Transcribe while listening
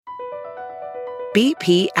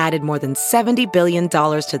BP added more than $70 billion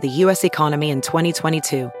to the U.S. economy in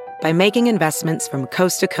 2022 by making investments from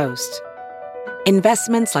coast to coast.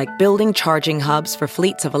 Investments like building charging hubs for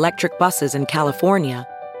fleets of electric buses in California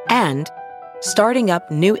and starting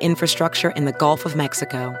up new infrastructure in the Gulf of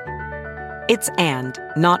Mexico. It's and,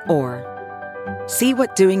 not or. See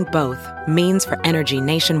what doing both means for energy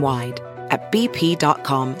nationwide at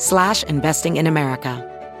bp.com/investing in America.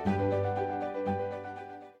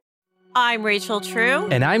 I'm Rachel True.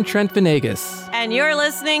 And I'm Trent Venegas. And you're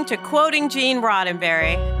listening to Quoting Gene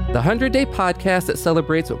Roddenberry, the 100-day podcast that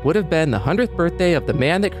celebrates what would have been the 100th birthday of the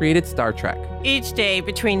man that created Star Trek. Each day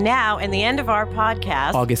between now and the end of our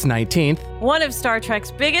podcast, August 19th, one of Star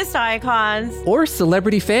Trek's biggest icons, or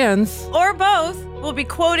celebrity fans, or both, will be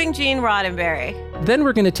quoting Gene Roddenberry. Then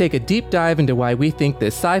we're going to take a deep dive into why we think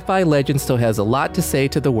this sci-fi legend still has a lot to say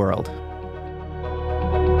to the world.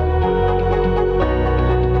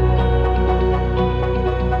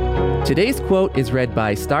 Today's quote is read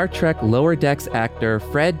by Star Trek Lower Decks actor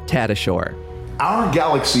Fred Tatasciore. Our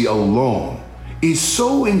galaxy alone is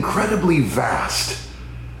so incredibly vast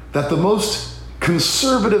that the most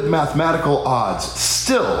conservative mathematical odds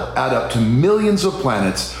still add up to millions of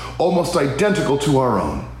planets almost identical to our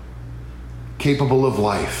own, capable of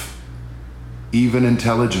life, even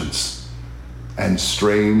intelligence, and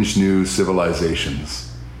strange new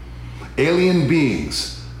civilizations. Alien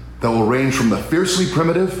beings that will range from the fiercely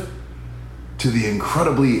primitive to the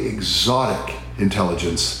incredibly exotic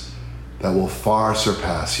intelligence that will far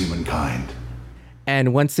surpass humankind.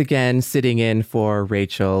 And once again, sitting in for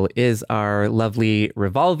Rachel is our lovely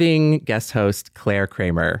revolving guest host, Claire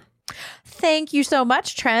Kramer. Thank you so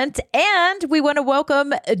much, Trent. And we want to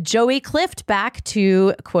welcome Joey Clift back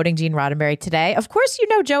to Quoting Gene Roddenberry today. Of course, you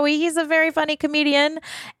know Joey. He's a very funny comedian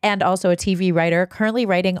and also a TV writer, currently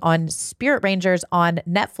writing on Spirit Rangers on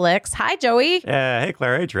Netflix. Hi, Joey. Hey,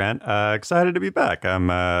 Claire. Hey, Trent. Excited to be back.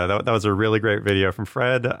 That was a really great video from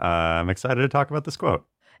Fred. I'm excited to talk about this quote.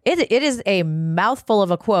 It is a mouthful of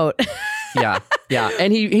a quote. Yeah.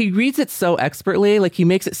 And he reads it so expertly. Like, he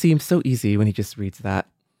makes it seem so easy when he just reads that.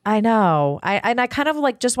 I know. I kind of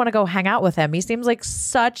like just want to go hang out with him. He seems like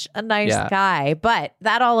such a nice guy. But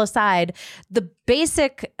that all aside, the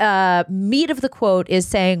basic meat of the quote is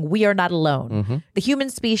saying we are not alone. Mm-hmm. The human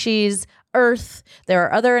species, Earth, there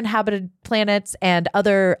are other inhabited planets and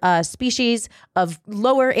other species of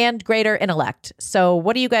lower and greater intellect. So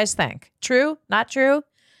what do you guys think? True? Not true?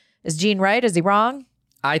 Is Gene right? Is he wrong?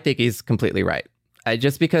 I think he's completely right.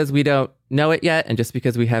 Just because we don't know it yet, and just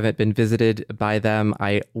because we haven't been visited by them,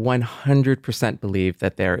 I 100% believe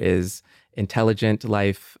that there is intelligent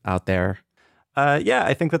life out there.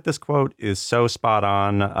 I think that this quote is so spot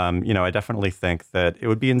on. I definitely think that it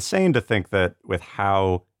would be insane to think that with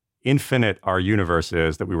how infinite our universe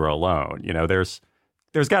is, that we were alone. There's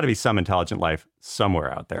got to be some intelligent life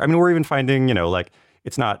somewhere out there. I mean, we're even finding,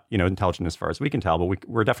 it's not, intelligent as far as we can tell, but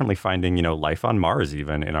we're definitely finding, life on Mars,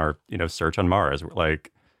 even in our, search on Mars.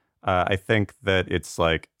 I think that it's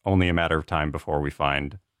only a matter of time before we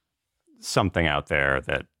find something out there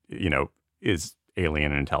that, is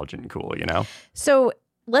alien and intelligent and cool, So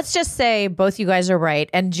let's just say both you guys are right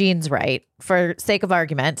and Gene's right for sake of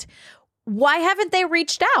argument. Why haven't they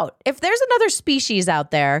reached out? If there's another species out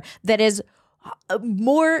there that is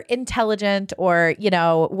more intelligent, or,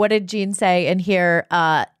 what did Gene say in here?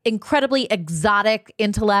 Incredibly exotic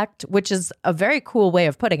intellect, which is a very cool way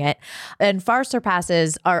of putting it, and far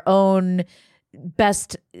surpasses our own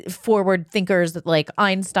best forward thinkers like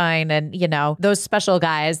Einstein and, those special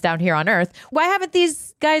guys down here on Earth. Why haven't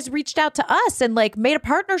these guys reached out to us and made a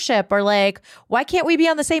partnership, or why can't we be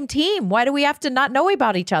on the same team? Why do we have to not know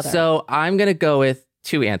about each other? So I'm going to go with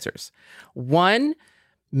two answers. One,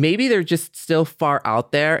 maybe they're just still far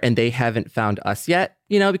out there and they haven't found us yet,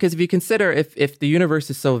 because if you consider if the universe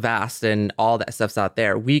is so vast and all that stuff's out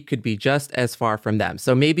there, we could be just as far from them.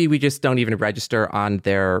 So maybe we just don't even register on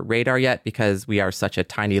their radar yet because we are such a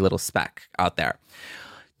tiny little speck out there.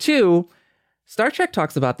 Two, Star Trek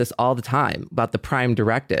talks about this all the time, about the Prime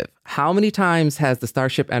Directive. How many times has the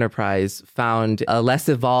Starship Enterprise found a less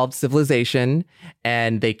evolved civilization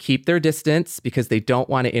and they keep their distance because they don't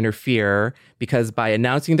want to interfere, because by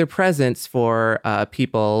announcing their presence for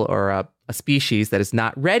people or a species that is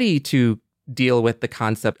not ready to deal with the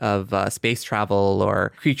concept of space travel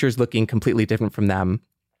or creatures looking completely different from them,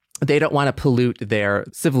 they don't want to pollute their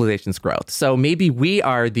civilization's growth. So maybe we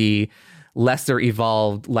are the lesser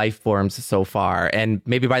evolved life forms so far. And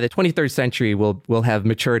maybe by the 23rd century, we'll have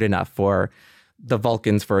matured enough for the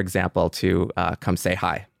Vulcans, for example, to come say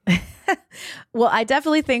hi. Well, I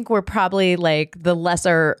definitely think we're probably like the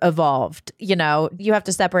lesser evolved. You know, you have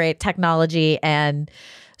to separate technology and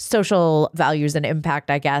social values and impact,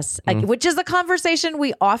 I guess, which is a conversation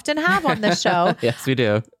we often have on this show. Yes, we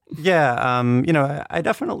do. Yeah, you know, I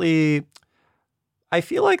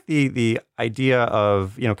feel like the idea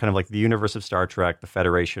of, you know, kind of like the universe of Star Trek, the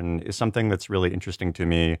Federation, is something that's really interesting to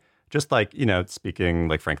me. Just like, you know, speaking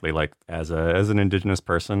like frankly, like as an Indigenous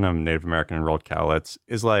person, I'm Native American enrolled Cowlitz,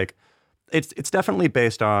 is like it's definitely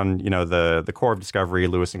based on, you know, the core of Discovery,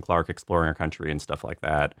 Lewis and Clark exploring our country and stuff like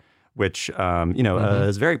that, which you know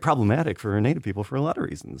is very problematic for Native people for a lot of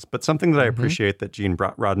reasons. But something that I appreciate that Gene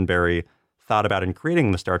Roddenberry thought about in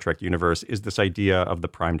creating the Star Trek universe is this idea of the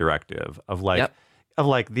Prime Directive of like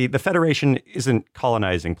the Federation isn't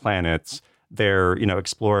colonizing planets. They're, you know,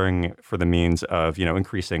 exploring for the means of, you know,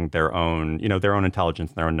 increasing their own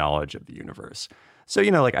intelligence and their own knowledge of the universe. So,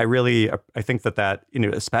 you know, like I think that, you know,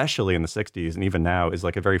 especially in the 60s and even now is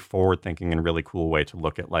like a very forward thinking and really cool way to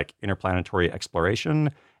look at like interplanetary exploration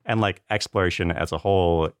and like exploration as a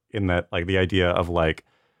whole, in that like the idea of like,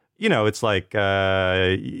 you know, it's like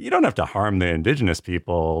you don't have to harm the indigenous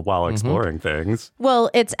people while exploring things.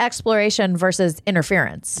 Well, it's exploration versus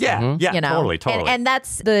interference. Yeah, yeah, you know? totally. And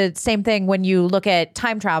that's the same thing when you look at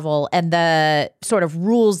time travel and the sort of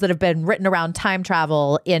rules that have been written around time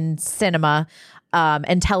travel in cinema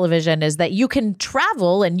and television, is that you can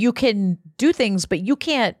travel and you can do things, but you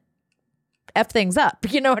can't F things up.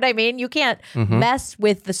 You know what I mean? You can't mess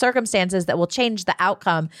with the circumstances that will change the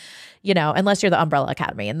outcome, you know, unless you're the Umbrella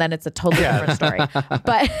Academy, and then it's a totally different story.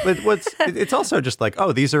 But it's also just like,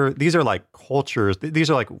 oh, these are like cultures. These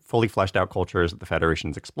are like fully fleshed out cultures that the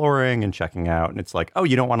Federation's exploring and checking out. And it's like, oh,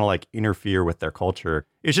 you don't want to like interfere with their culture.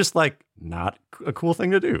 It's just like not a cool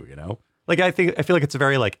thing to do, you know? Like, I feel like it's a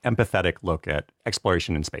very like empathetic look at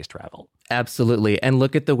exploration and space travel. Absolutely. And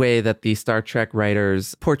look at the way that the Star Trek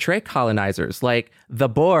writers portray colonizers. Like the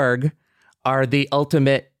Borg are the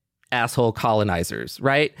ultimate asshole colonizers,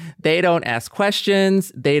 right? They don't ask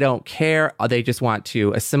questions. They don't care. They just want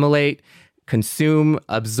to assimilate, consume,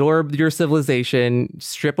 absorb your civilization,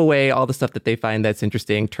 strip away all the stuff that they find that's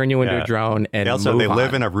interesting, turn you into a drone, and they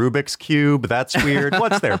live in a Rubik's Cube. That's weird.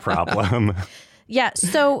 What's their problem? Yeah.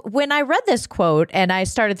 So when I read this quote and I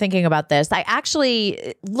started thinking about this, I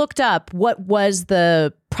actually looked up what was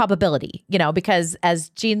the probability, you know, because as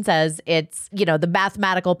Gene says, it's, you know, the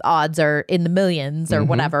mathematical odds are in the millions or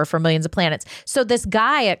whatever for millions of planets. So this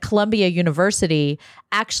guy at Columbia University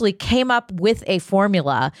actually came up with a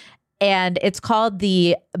formula, and it's called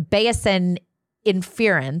the Bayesian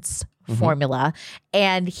inference formula.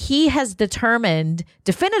 And he has determined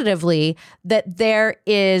definitively that there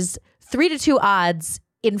is 3-2 odds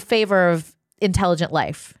in favor of intelligent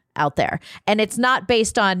life out there. And it's not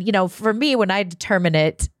based on, you know, for me, when I determine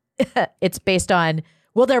it, it's based on,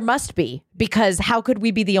 well, there must be, because how could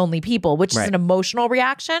we be the only people, which is an emotional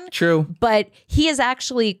reaction. True. But he has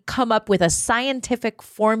actually come up with a scientific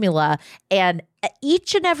formula, and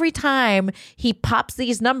each and every time he pops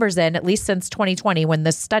these numbers in, at least since 2020, when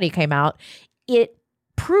this study came out, it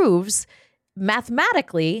proves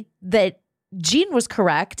mathematically that Gene was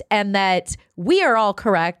correct and that we are all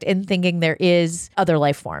correct in thinking there is other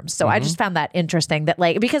life forms. So I just found that interesting, that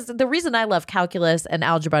like, because the reason I love calculus and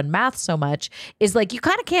algebra and math so much is like, you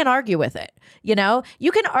kind of can't argue with it. You know,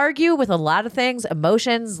 you can argue with a lot of things,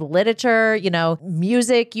 emotions, literature, you know,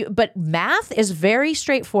 music, but math is very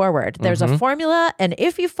straightforward. There's a formula, and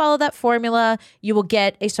if you follow that formula, you will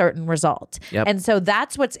get a certain result. Yep. And so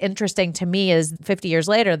that's what's interesting to me is 50 years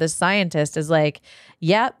later, this scientist is like,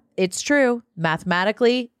 yep, it's true.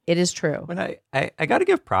 Mathematically, it is true. When I got to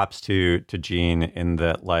give props to Gene in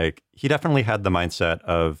that, like, he definitely had the mindset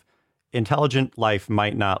of intelligent life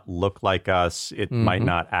might not look like us. It might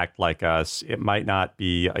not act like us. It might not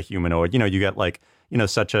be a humanoid. You know, you get like, you know,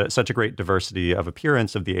 such a great diversity of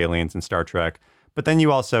appearance of the aliens in Star Trek. But then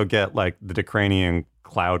you also get like the Decranian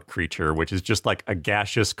cloud creature, which is just like a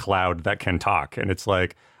gaseous cloud that can talk. And it's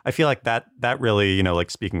like, I feel like that really, you know, like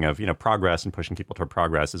speaking of, you know, progress and pushing people toward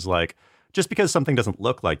progress is like, just because something doesn't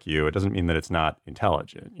look like you, it doesn't mean that it's not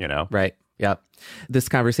intelligent, you know? Right. Yep. This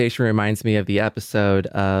conversation reminds me of the episode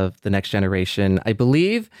of The Next Generation. I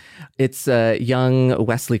believe it's young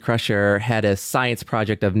Wesley Crusher had a science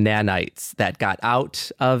project of nanites that got out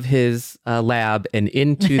of his lab and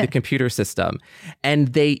into the computer system. And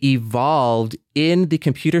they evolved in the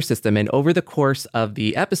computer system. And over the course of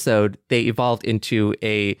the episode, they evolved into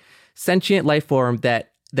a sentient life form that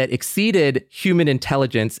exceeded human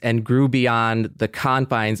intelligence and grew beyond the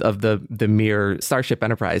confines of the mere Starship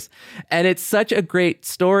Enterprise. And it's such a great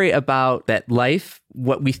story about that life,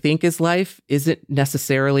 what we think is life, isn't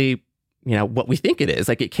necessarily what we think it is.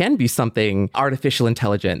 Like, it can be something artificial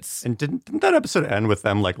intelligence. And didn't that episode end with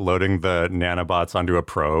them like loading the nanobots onto a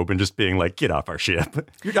probe and just being like, get off our ship?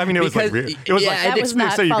 I mean, it was like that was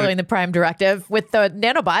not following the Prime Directive with the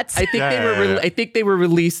nanobots. I think they were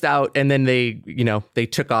released out, and then they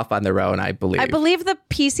took off on their own, I believe. I believe the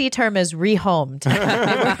PC term is rehomed.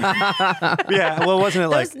 Yeah, well, wasn't it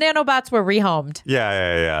like those nanobots were rehomed?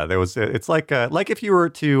 Yeah. There was. It's like if you were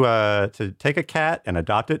to take a cat and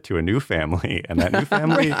adopt it to a new family, and that new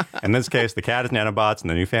family, in this case, the cat is nanobots, and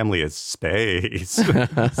the new family is space.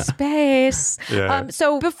 Space. Yeah.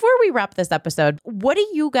 So before we wrap this episode, what do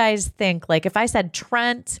you guys think? Like, if I said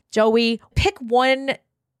Trent, Joey, pick one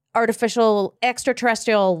artificial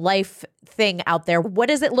extraterrestrial life thing out there. What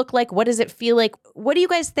does it look like? What does it feel like? What do you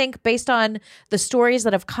guys think based on the stories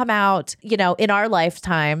that have come out, in our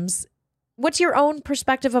lifetimes? What's your own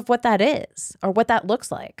perspective of what that is or what that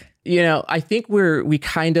looks like? I think we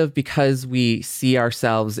kind of, because we see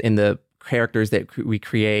ourselves in the characters that we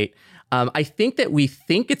create, I think that we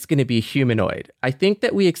think it's going to be humanoid. I think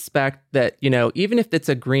that we expect that, even if it's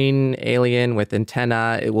a green alien with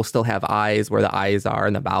antenna, it will still have eyes where the eyes are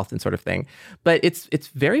and the mouth and sort of thing. But it's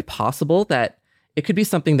very possible that it could be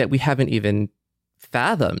something that we haven't even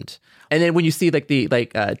fathomed. And then when you see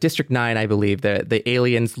District 9, I believe the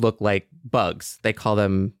aliens look like bugs. They call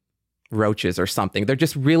them roaches or something. They're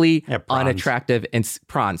just really unattractive, and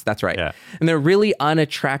prawns. That's right. Yeah. And they're really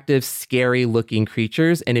unattractive, scary looking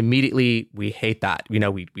creatures. And immediately we hate that.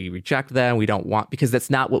 We reject them. We don't want, because that's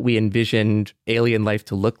not what we envisioned alien life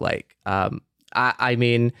to look like. I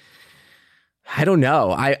mean, I don't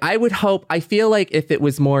know. I would hope, I feel like if it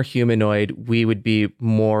was more humanoid, we would be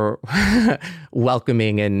more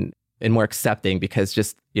welcoming and more accepting, because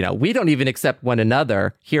just, we don't even accept one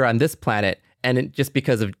another here on this planet. And just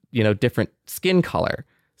because of, different skin color.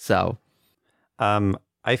 So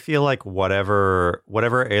I feel like whatever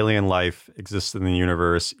alien life exists in the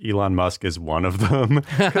universe, Elon Musk is one of them.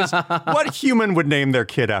 Because what human would name their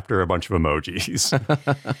kid after a bunch of emojis?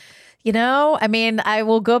 I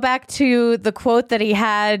will go back to the quote that he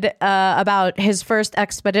had about his first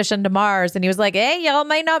expedition to Mars. And he was like, hey, y'all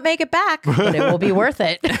might not make it back, but it will be worth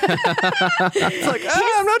it. It's like,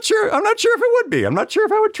 I'm not sure. I'm not sure if it would be. I'm not sure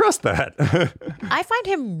if I would trust that. I find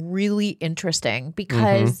him really interesting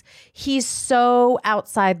because he's so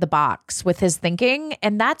outside the box with his thinking.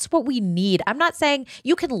 And that's what we need. I'm not saying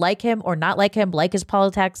you can like him or not like him, like his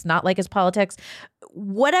politics, not like his politics.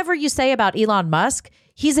 Whatever you say about Elon Musk,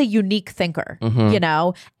 he's a unique thinker,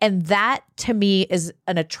 and that to me is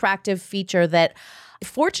an attractive feature that,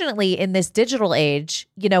 fortunately, in this digital age,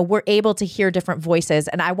 we're able to hear different voices.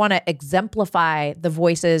 And I want to exemplify the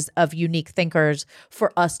voices of unique thinkers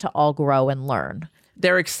for us to all grow and learn.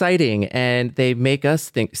 They're exciting, and they make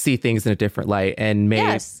us see things in a different light, and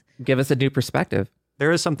give us a new perspective.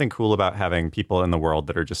 There is something cool about having people in the world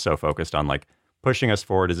that are just so focused on like pushing us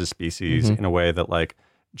forward as a species in a way that like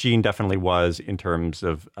Gene definitely was in terms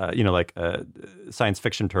of, science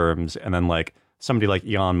fiction terms. And then like somebody like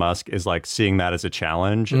Elon Musk is like seeing that as a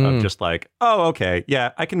challenge of just like, oh, okay, yeah,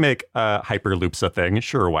 I can make Hyperloops a thing.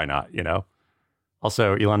 Sure, why not,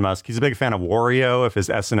 Also, Elon Musk, he's a big fan of Wario, if his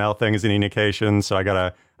SNL thing is any indication. So I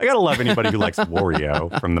gotta love anybody who likes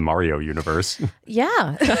Wario from the Mario universe.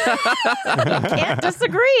 Yeah. Can't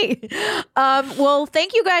disagree. Well,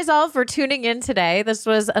 thank you guys all for tuning in today. This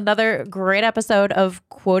was another great episode of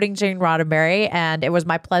Quoting Gene Roddenberry, and it was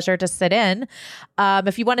my pleasure to sit in.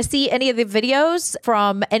 If you want to see any of the videos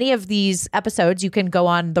from any of these episodes, you can go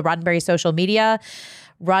on the Roddenberry social media.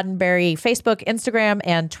 Roddenberry Facebook, Instagram,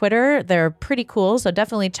 and Twitter. They're pretty cool, so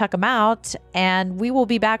definitely check them out. And we will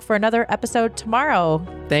be back for another episode tomorrow.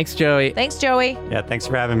 Thanks, Joey. Thanks, Joey. Yeah, thanks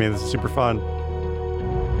for having me. This is super fun.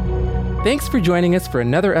 Thanks for joining us for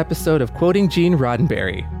another episode of Quoting Gene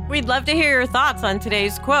Roddenberry. We'd love to hear your thoughts on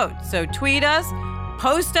today's quote, so tweet us,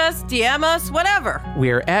 post us, DM us, whatever.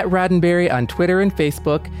 We're at Roddenberry on Twitter and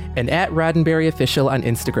Facebook, and at Roddenberry Official on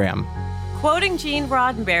Instagram. Quoting Gene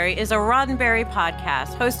Roddenberry is a Roddenberry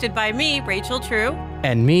podcast hosted by me, Rachel True.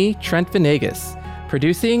 And me, Trent Venegas.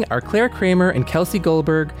 Producing are Claire Kramer and Kelsey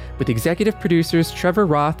Goldberg, with executive producers Trevor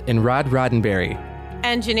Roth and Rod Roddenberry.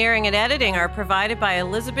 Engineering and editing are provided by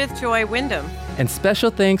Elizabeth Joy Wyndham. And special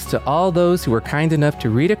thanks to all those who were kind enough to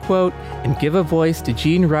read a quote and give a voice to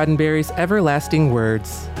Gene Roddenberry's everlasting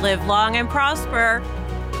words. Live long and prosper.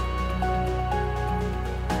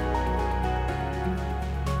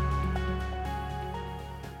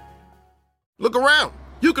 Look around.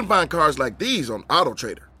 You can find cars like these on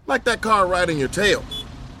AutoTrader, like that car right in your tail.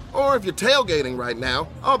 Or if you're tailgating right now,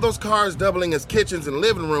 all those cars doubling as kitchens and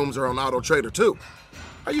living rooms are on AutoTrader too.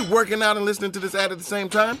 Are you working out and listening to this ad at the same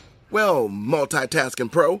time? Well,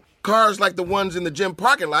 multitasking pro, cars like the ones in the gym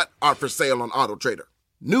parking lot are for sale on AutoTrader.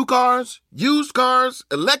 New cars, used cars,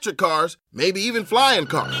 electric cars, maybe even flying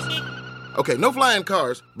cars. Okay, no flying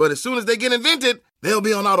cars, but as soon as they get invented, they'll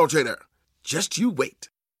be on AutoTrader. Just you wait.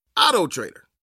 AutoTrader.